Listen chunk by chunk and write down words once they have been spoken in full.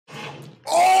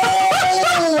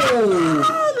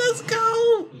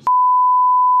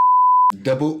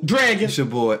Double Dragon. It's your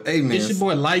boy AMENZ. It's your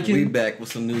boy Liking. We back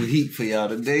with some new heat for y'all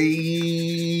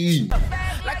today.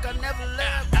 Like I never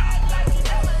left.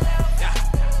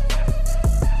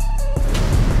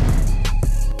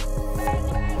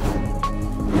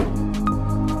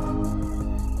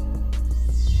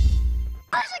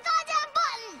 Push the goddamn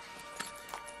button!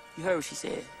 You heard what she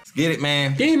said. Let's get it,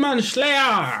 man. Demon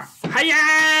Slayer.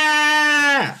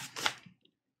 Hiya!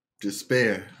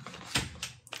 Despair.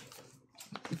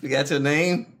 You got your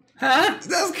name? Huh?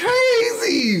 That's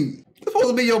crazy. It's supposed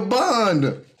to be your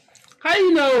bond. How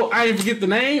you know I didn't forget the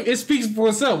name? It speaks for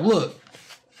itself. Look.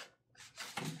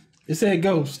 It said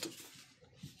Ghost.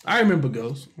 I remember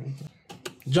Ghost.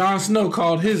 Jon Snow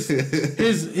called his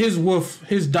wolf,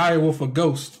 his dire wolf, a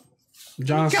ghost.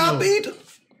 Jon Snow. Copied.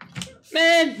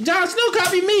 Man, Jon Snow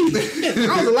copied me.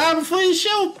 I was alive before his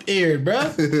show aired,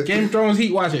 bruh. Game of Thrones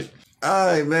Heat, watch it.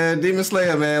 Alright, man. Demon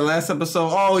Slayer, man. Last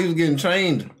episode, he was getting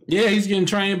trained. Yeah, he's getting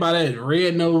trained by that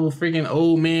red-nosed freaking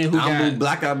old man who got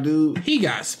blackout dude. He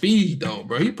got speed though,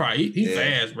 bro. He's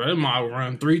fast, bro. That might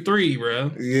run 3-3,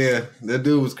 bro. Yeah, that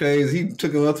dude was crazy. He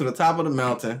took him up to the top of the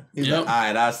mountain. He's like, all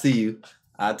right, I'll see you.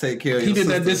 I'll take care of you. He did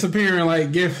that disappearing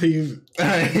like gift. He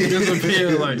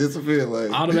disappeared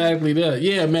like automatically there.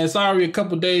 Yeah, man. Sorry, a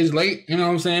couple days late. You know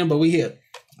what I'm saying? But we here.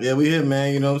 Yeah, we here,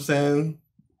 man. You know what I'm saying?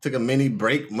 Took a mini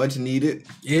break, much needed.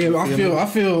 Yeah, I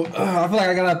feel like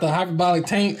I got out the hyperbolic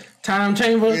time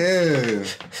chamber. Yeah,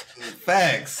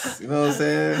 facts. You know what I'm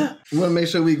saying? We want to make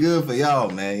sure we good for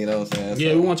y'all, man. You know what I'm saying?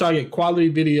 Yeah, we want y'all to get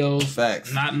quality videos.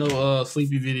 Facts. Not no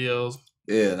sleepy videos.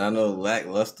 Yeah, not no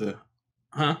lackluster.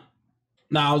 Huh?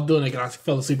 Nah, I was doing it because I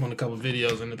fell asleep on a couple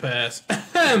videos in the past.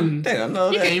 Damn, I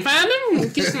know you that. can't find them.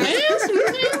 Get some ass.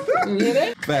 You hear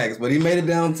that? Facts, but he made it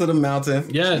down to the mountain.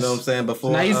 Yes. You know what I'm saying?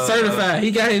 Before Now he's certified.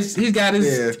 He got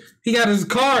his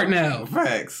card now.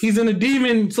 Facts. He's in the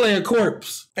Demon Slayer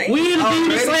corpse. We in the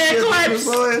Demon Slayer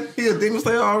corpse. He a Demon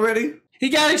Slayer already? He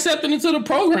got accepted into the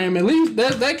program. At least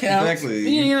that counts. Exactly.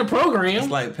 He ain't in a program. It's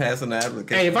like passing the application.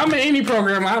 Hey, if I'm in any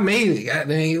program, I made it. God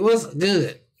dang, it was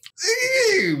good.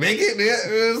 Make it,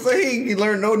 man. So he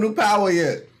learned no new power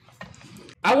yet.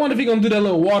 I wonder if he gonna do that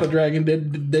little water dragon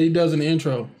that he does in the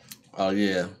intro. Oh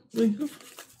yeah. He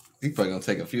probably gonna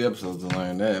take a few episodes to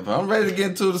learn that. But I'm ready to get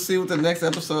into it to see what the next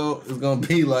episode is gonna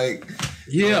be like.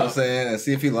 Yeah. You know what I'm saying? And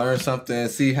see if he learns something,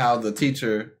 see how the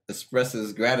teacher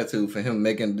expresses gratitude for him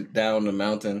making it down the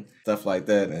mountain, stuff like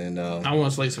that. And I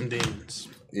wanna slay some demons.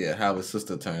 Yeah, how his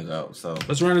sister turns out. So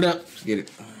let's run it up. Let's get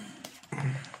it.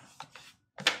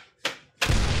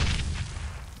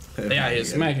 They out here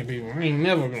smacking people. I ain't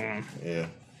never going. Yeah.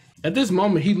 At this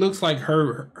moment, he looks like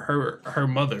her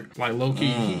mother, like low key.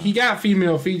 He got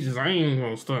female features. I ain't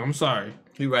gonna stunt. I'm sorry.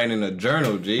 He writing in a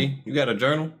journal, G. You got a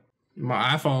journal?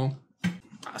 My iPhone.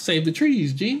 I saved the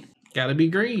trees, G. Gotta be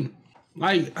green.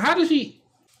 Like, how does she?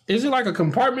 Is it like a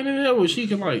compartment in there where she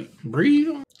can like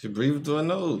breathe? She breathes through her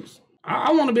nose.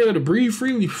 I want to be able to breathe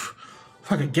freely,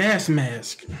 like a gas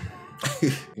mask.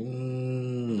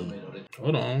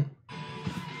 Hold on.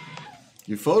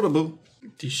 You foldable.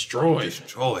 Destroy.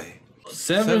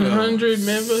 700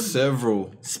 members.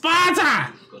 Several.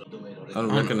 Sparta!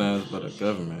 Unrecognized by the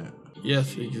government.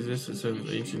 Yes, it existed since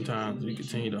ancient times. We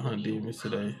continue to hunt demons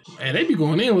today. Hey, they be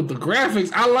going in with the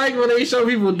graphics. I like when they show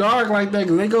people dark like that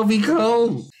because they gonna be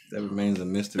cold. That remains a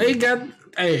mystery. They got,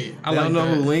 hey, I like don't know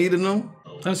that. who leading them.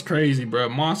 That's crazy, bro.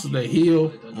 Monsters that heal.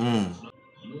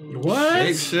 What?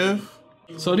 Makeshift.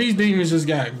 So these demons just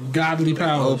got godly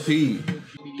powers. OP.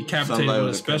 Decapitated with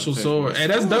a special sword. Hey,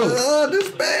 that's dope.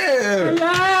 Despair.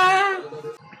 Yeah.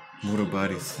 Mortal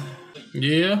bodies.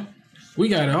 Yeah. We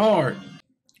got it hard.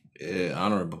 Yeah,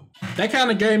 honorable. That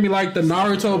kind of gave me like the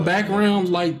Naruto background,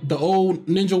 like the old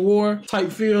Ninja War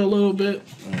type feel a little bit.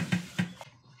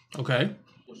 Okay.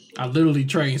 I literally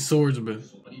trained swordsman.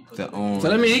 So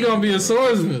that means he gonna be a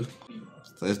swordsman.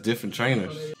 So it's different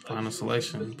trainers. Final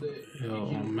selection.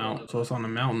 On Mount. So it's on the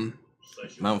mountain.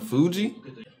 Mount Fuji?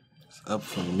 It's up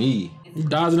for me. You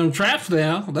dodging them traps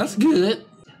now. That's good.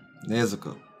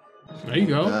 Nezuko. There you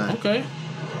go. Okay.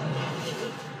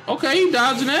 Okay, you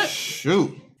dodging that.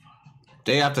 Shoot.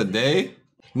 Day after day.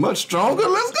 Much stronger.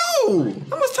 Let's go.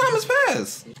 How much time has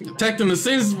passed? Detecting the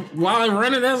sins while I'm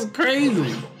running, that's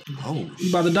crazy. Oh, you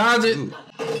about to dodge it?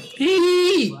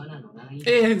 Hee.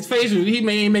 Yeah, his face, he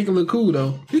ain't make it look cool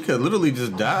though. He could literally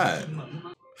just die.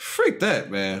 Freak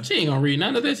that, man. She ain't gonna read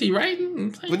none of this. He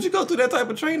writing. Would you go through that type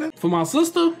of training? For my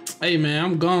sister? Hey man,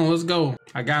 I'm gone. Let's go.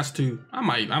 I got to. I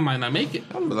might not make it.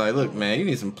 I'm like, look, man, you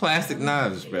need some plastic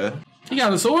knives, bro. He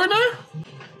got a sword now?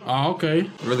 Oh, okay.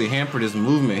 Really hampered his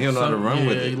movement. He'll know how to run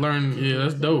with it. He learned. Yeah,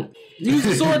 that's dope. Use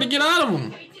the sword to get out of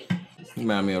him.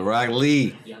 Remind me of Rock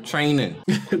Lee training.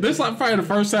 This like probably the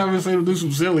first time I've seen him do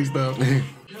some silly stuff.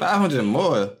 500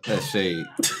 more. That shade.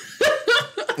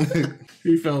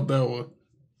 He felt that one.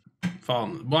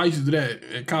 Falling. Boy, I used to do that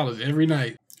at college every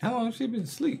night. How long has she been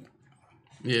asleep?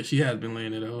 Yeah, she has been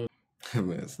laying it out.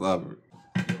 Man, slobber.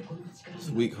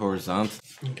 It's weak horizontal.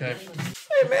 Okay.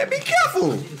 Hey man, be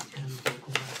careful.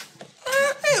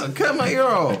 Hell, cut my ear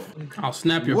off. I'll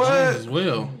snap your What? bones as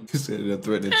well. He said it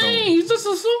threatening Hey, it's just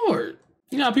a sword.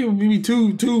 You know how people be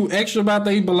too extra about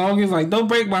their belongings? Like, don't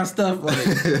break my stuff. Like,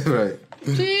 Right.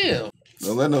 chill.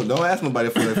 Don't ask nobody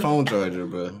for their phone charger,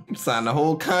 bro. Sign the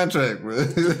whole contract, bro.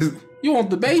 You want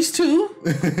the base too?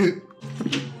 Did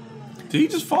he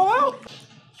just fall out?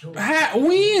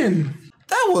 When?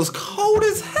 That was cold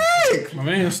as heck. My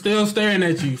man still staring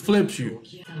at you, flips you.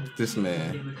 This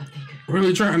man.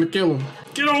 Really trying to kill him.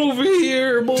 Get over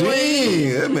here, boy.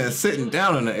 Dang, that man sitting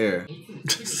down in the air.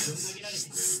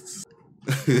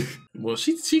 Well,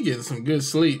 she getting some good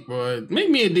sleep, boy. Make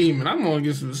me a demon. I'm gonna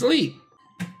get some sleep.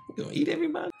 You gonna eat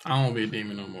everybody? I won't be a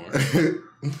demon no more.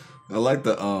 I like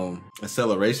the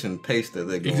acceleration pace that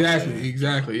they go.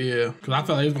 Exactly, yeah. Because I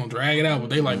felt like they was gonna drag it out, but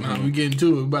they like, nah, we getting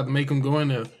to it. We about to make them go in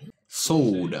there.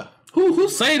 Soda. Who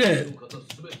say that?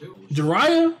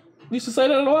 Jiraiya? Used to say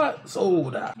that a lot?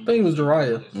 Soda. I think it was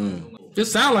Jiraiya. It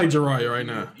sound like Jiraiya right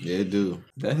now. Yeah, it do.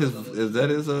 Is that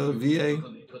his VA?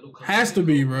 Has to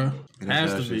be, bro.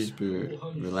 Has to Energize your be. spirit.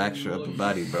 Relax your upper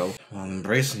body, bro. I'm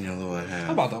embracing your lower half.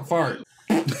 How about the fart?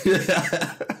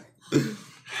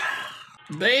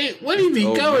 Where do you be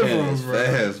coming man, from, bro?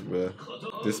 Fast, bro.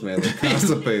 This man is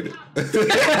constipated.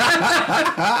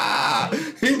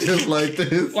 He just like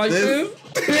this. Like this?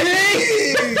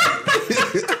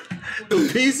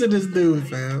 Piece of this dude,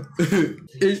 fam.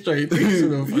 It's straight piece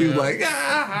of him, fam. He's like,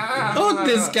 Who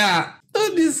this guy?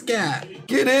 Who this guy?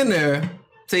 Get in there.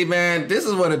 See, man, this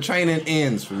is where the training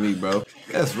ends for me, bro.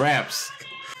 That's raps.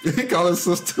 He call his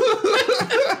sister.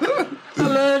 I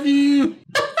love you.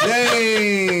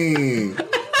 Dang.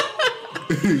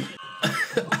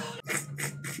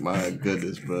 My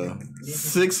goodness, bro.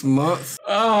 6 months. What?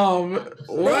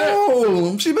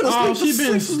 Oh, she been asleep. She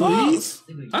been for 6 asleep? months.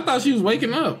 I thought she was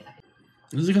waking up.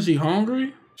 Is it because she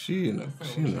hungry? She in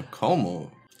a coma.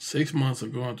 6 months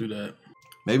of going through that.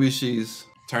 Maybe she's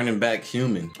turning back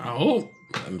human, I hope.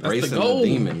 embracing the goal.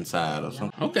 demon side or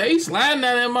something. Okay, sliding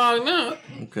down that mark now.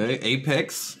 Okay,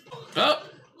 Apex. Oh,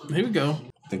 here we go.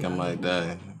 I think I might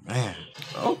die. Man.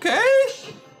 Okay.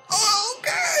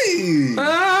 Okay.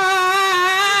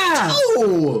 Ah!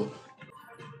 Oh.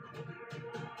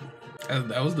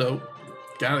 That was dope.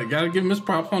 Gotta give him his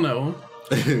props on that one.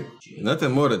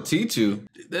 Nothing more to teach you.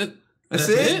 That's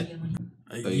it?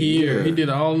 A year. He did it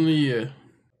all in a year.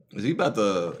 Is he about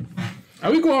to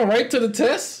Are we going right to the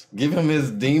test? give him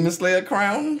his Demon Slayer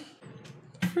crown? What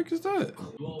the frick is that?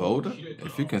 Boulder?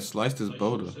 If you can slice this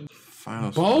boulder.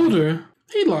 Final Boulder?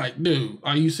 He like, dude,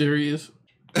 are you serious?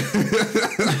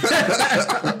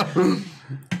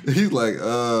 He's like,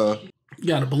 You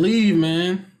gotta believe,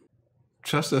 man.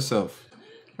 trust yourself.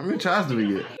 How many tries do we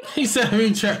get? He said,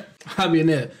 I'll be in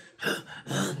there.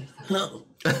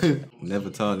 Never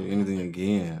taught you anything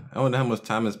again. I wonder how much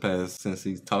time has passed since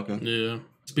he's talking. Yeah.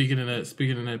 Speaking in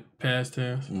that past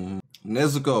tense.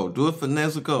 Nezuko, do it for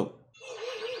Nezuko.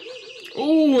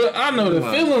 Ooh, I know the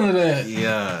feeling of that.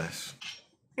 Yes.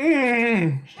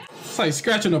 It's like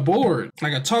scratching a board,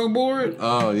 like a chalkboard.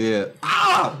 Oh yeah.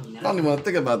 Ah! I don't even want to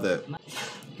think about that.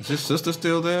 Is his sister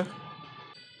still there?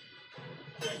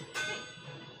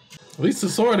 At least the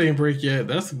sword ain't break yet.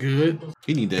 That's good.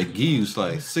 He need that Gyu's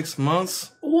like 6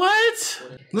 months. What?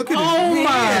 Look at Oh his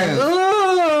my hands.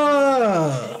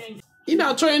 god! You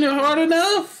not training hard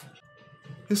enough?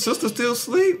 His sister still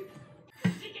asleep?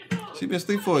 She been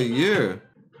asleep for a year.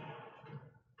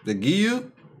 The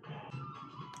Gyu?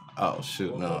 Oh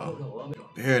shoot, no.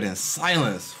 Buried in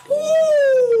silence.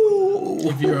 Woo!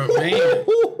 If you're a man.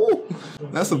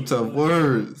 That's some tough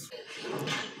words.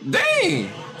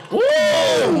 Dang! Woo!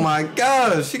 Oh my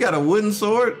gosh, she got a wooden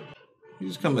sword? You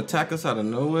just come attack us out of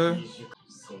nowhere?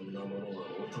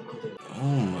 Oh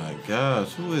my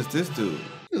gosh, who is this dude?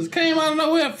 Just came out of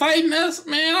nowhere fighting us,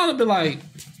 man. I'd have been like,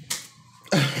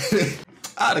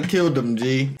 I'd have killed him,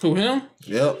 G. to him,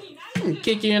 Yep.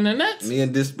 kick you in the nuts. Me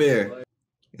in despair.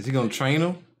 Is he gonna train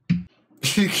him?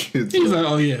 He's like,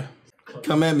 oh yeah,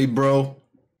 Come at me, bro.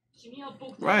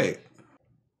 Right.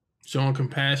 showing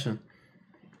compassion.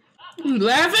 You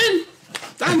laughing?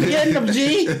 I'm getting him,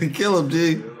 G. Kill him,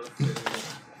 G.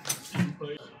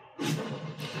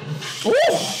 Ooh.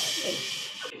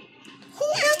 Who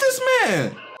is this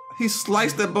man? He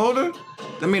sliced that boulder?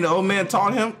 That mean the old man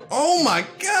taught him? Oh my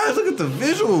gosh, look at the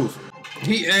visuals.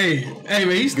 Hey, man,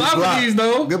 he's Good stopping block. these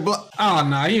though. Good block. Oh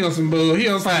nah, he on some bull. He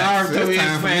on some Facts. Naruto. It's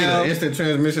time for me to instant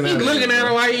transmission. He out of looking here, at bro.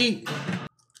 him while he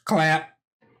clap.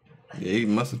 Yeah, he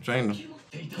must have trained him.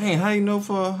 Dang, how you know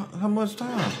for how much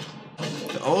time?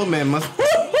 The old man must.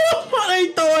 He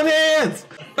throwing hands.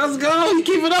 Let's go. He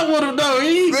keeping up with him though.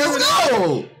 Let's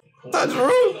go.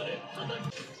 Tanjiro.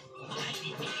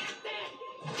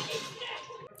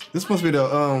 This must be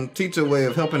the teacher way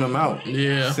of helping him out.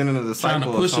 Yeah. Sending a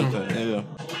disciple or push him. something. Yeah.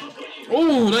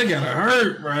 Oh, that gotta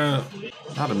hurt, bro.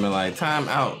 I'd have been like, time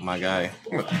out, my guy.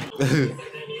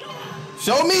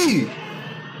 Show me.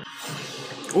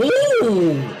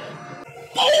 Ooh.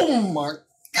 Oh my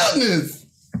goodness.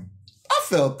 I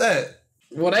felt that.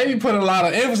 Well, they be putting a lot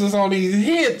of emphasis on these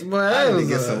hits, but I need to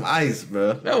get some ice,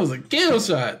 bro. that was a kill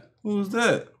shot. Who was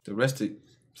that? The rest of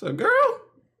it's a girl?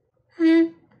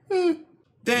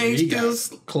 Dang, He still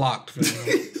got clocked,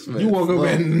 fam. You woke up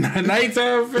at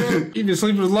nighttime, fam. You been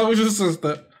sleeping as long as your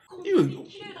sister. You,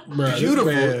 bro,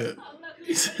 Beautiful.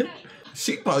 Beautiful.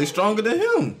 She probably stronger than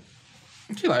him.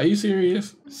 She like, are you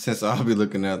serious? Since I'll be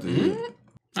looking after you.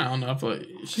 I don't know. I feel like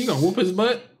she gonna whoop his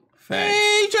butt. Facts.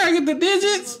 Hey, trying to get the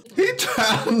digits. He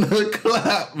trying to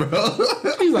clap, bro.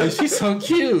 He's like, she's so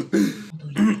cute.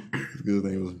 His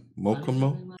name was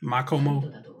Mokomo.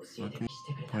 Makomo.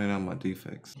 Pointing out my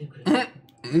defects.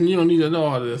 You don't need to know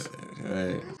all this.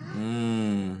 Right.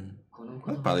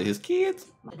 That's probably his kids.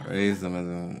 Raised them as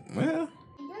a, well.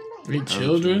 Three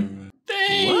children.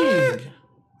 Dang. What?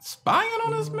 Spying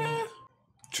on this man?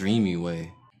 Dreamy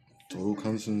way. Total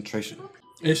concentration.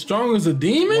 As strong as a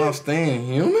demon? While staying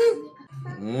human?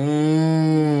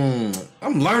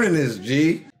 I'm learning this,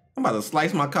 G. I'm about to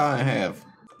slice my car in half.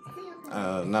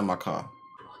 Not my car.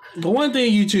 The one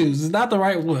thing you choose is not the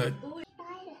right one.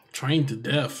 Trained to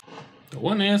death. The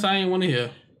one answer I ain't want to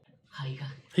hear.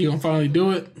 He gonna finally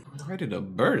do it? Ready to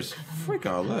burst. Freak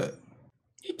all that.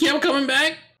 He kept coming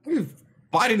back. We're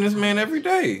fighting this man every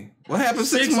day. What happened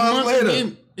 6 months later?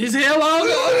 again. His hair all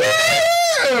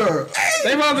Yeah.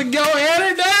 They about to go at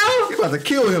it now? You about to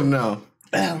kill him now.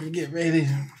 Let me get ready.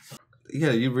 You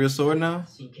got a real sword now?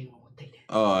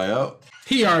 Oh, yep.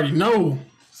 He already know.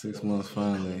 6 months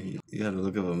finally. You had to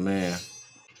look of a man.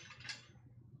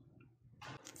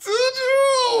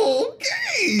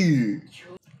 Okay.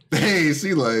 Hey,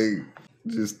 she like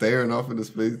just staring off into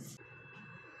space.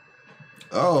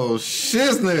 Oh,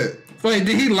 shiznit. Wait,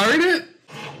 did he learn it?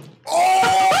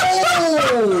 Oh!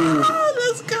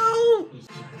 Let's go.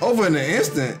 Over in an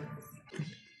instant.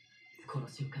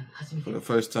 For the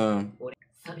first time.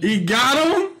 He got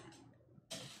him?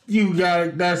 You got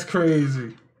it. That's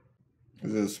crazy.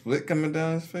 Is there a split coming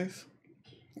down his face?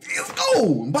 Let's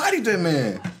go! Body that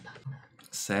man.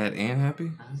 Sad and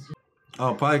happy?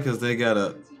 Oh, probably because they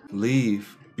gotta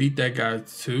leave. Beat that guy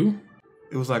too?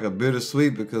 It was like a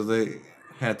bittersweet because they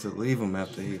had to leave him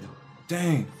after he.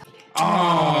 Dang.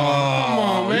 Oh, come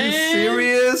on, man. Are you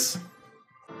serious?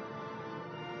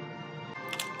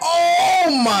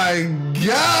 Oh my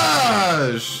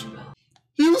gosh!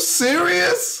 You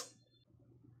serious?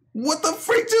 What the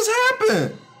freak just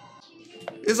happened?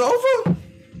 It's over?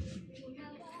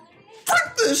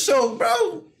 Freak this show,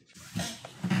 bro.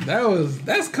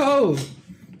 That's cold.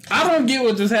 I don't get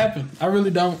what just happened. I really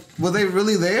don't. Were they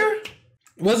really there?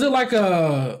 Was it like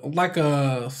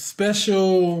a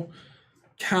special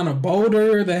kind of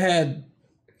boulder that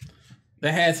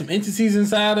had some entities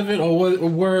inside of it, or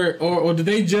were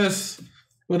they just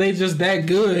that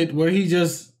good where he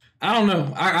just, I don't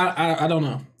know. I don't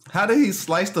know. How did he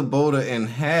slice the boulder in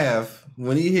half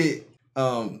when he hit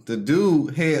the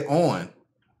dude head on?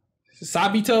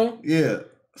 Sabito? Yeah.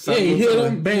 Yeah, he hit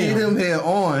him, bam. He hit him head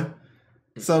on.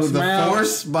 So Smile. the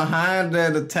force behind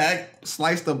that attack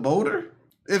sliced the boulder?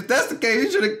 If that's the case,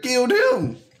 he should have killed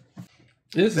him.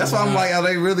 That's why I'm like,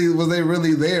 was they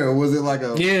really there? Or was it like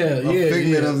a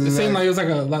figment of it seemed like it was like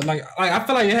I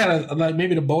feel like it had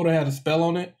maybe the boulder had a spell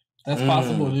on it. That's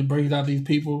possible. It brings out these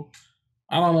people.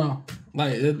 I don't know.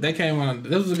 Like they came on.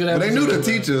 This was a good episode. But they knew the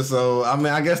teacher, so I mean,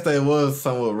 I guess they was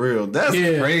somewhat real. That's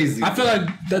crazy. I feel like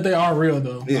that they are real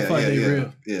though. Yeah, I feel like they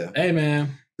real. Yeah. Hey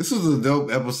man, this was a dope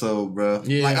episode, bro.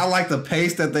 Yeah. Like I like the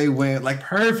pace that they went. Like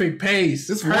perfect pace.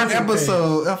 This one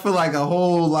episode, I feel like a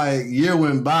whole year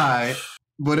went by,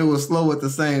 but it was slow at the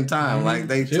same time. Mm-hmm. Like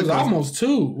they it was almost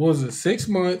 2. What was it 6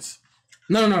 months?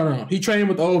 No. He trained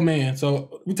with the old man.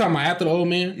 So we talking about after the old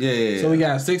man. Yeah. So we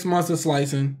got 6 months of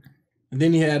slicing. And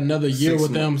then he had another year 6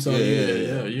 with them, so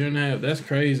yeah, year and a half. That's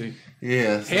crazy.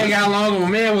 Yeah. Hair got longer. My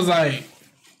man was like,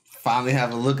 finally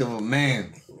have a look of a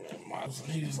man.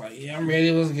 He was like, yeah, I'm ready.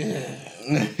 It was good.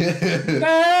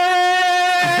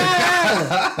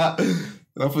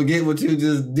 Don't forget what you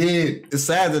just did. It's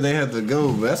sad that they had to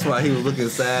go, but that's why he was looking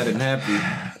sad and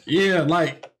happy. Yeah,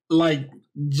 like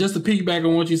just to piggyback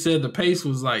on what you said, the pace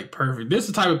was like perfect. This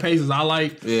is the type of paces I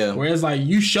like. Yeah. Whereas like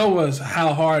you show us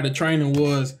how hard the training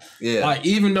was. Yeah. Like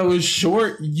even though it's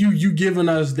short, you giving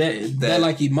us that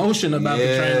like emotion about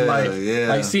the training.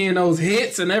 Like seeing those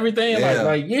hits and everything. Yeah.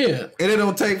 Like yeah. And it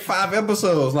don't take 5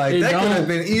 episodes. Like that could have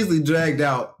been easily dragged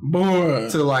out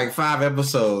to like 5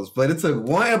 episodes. But it took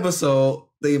 1 episode.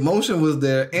 The emotion was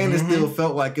there, and it still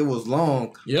felt like it was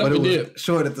long, but it was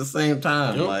short at the same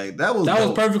time. Like that was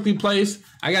perfectly placed.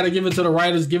 I got to give it to the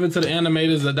writers, give it to the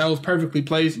animators. That was perfectly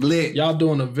placed. Lit. Y'all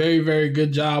doing a very, very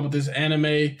good job with this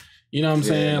anime. You know what I'm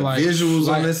saying? Like visuals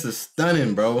on this is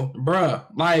stunning, bro. Bruh,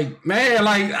 like man,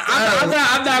 like I'm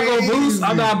not gonna boost.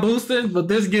 I'm not boosting, but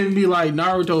this giving me like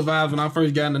Naruto vibes when I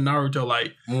first got into Naruto.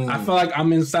 Like I feel like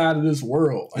I'm inside of this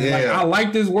world. And like I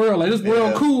like this world. Like this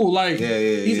world cool. Like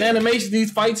these animations,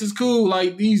 these fights is cool.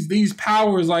 Like these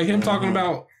powers, like him talking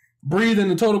about breathing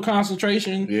the total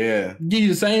concentration. Yeah. Give you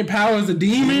the same power as a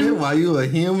demon. While you a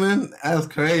human? That's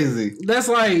crazy. That's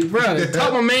like, bro,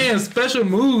 taught my man special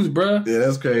moves, bro. Yeah,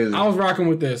 that's crazy. I was rocking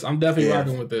with this. I'm definitely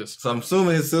rocking with this. So I'm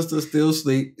assuming his sister's still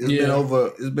asleep.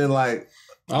 It's been like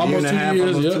almost 2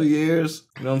 years. Almost 2 years.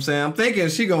 You know what I'm saying? I'm thinking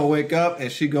she gonna wake up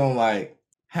and she gonna like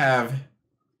have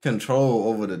control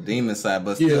over the demon side,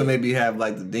 but still maybe have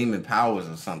like the demon powers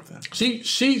or something.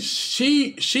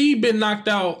 She been knocked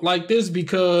out like this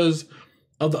because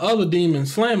of the other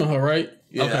demons slamming her, right?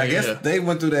 Yeah, okay, I guess they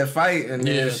went through that fight and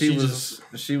then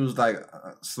she was like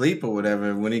asleep or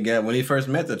whatever when he first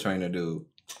met the trainer dude.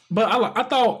 But I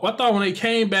thought when they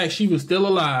came back she was still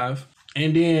alive,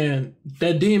 and then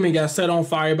that demon got set on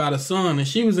fire by the sun and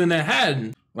she was in there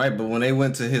hiding. Right, but when they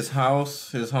went to his house,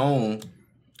 his home,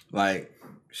 like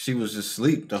she was just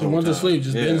asleep the whole time. She went to sleep,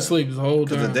 just been asleep the whole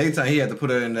time. Because the daytime, he had to put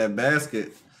her in that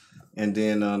basket. And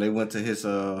then they went to his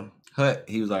hut.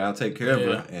 He was like, I'll take care of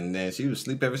her. And then she was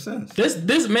asleep ever since.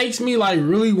 This makes me like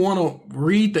really want to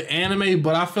read the anime,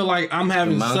 but I feel like I'm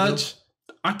having such...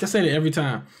 I can say that every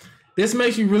time. This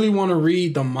makes me really want to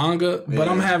read the manga, but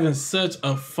I'm having such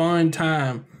a fun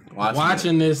time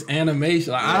watching this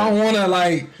animation. Like, I don't want to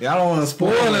like... I don't want to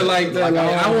spoil it like that.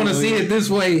 Like, I want to see it this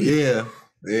way. Yeah.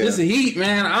 It's a heat,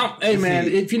 man.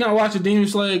 If you're not watching Demon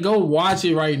Slayer, go watch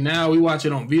it right now. We watch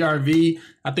it on VRV.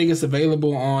 I think it's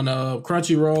available on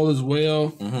Crunchyroll as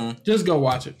well. Just go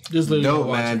watch it. Just dope,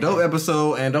 man. Dope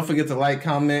episode. And don't forget to like,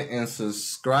 comment, and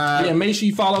subscribe. Yeah, make sure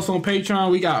you follow us on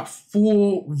Patreon. We got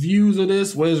full views of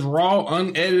this where it's raw,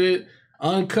 unedited,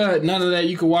 uncut. None of that.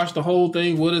 You can watch the whole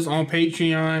thing with us on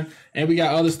Patreon. And we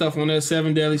got other stuff on there.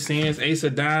 7 Deadly Sins, Ace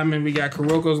of Diamond. We got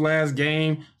Kuroko's Last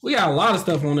Game. We got a lot of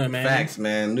stuff on there, man. Facts,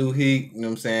 man. New heat. You know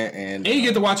what I'm saying? And you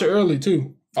get to watch it early,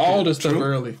 too. All the stuff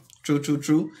early.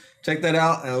 True. Check that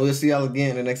out. And we'll see y'all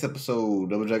again in the next episode.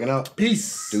 Double Dragon out.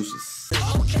 Peace. Deuces.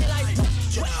 Okay, like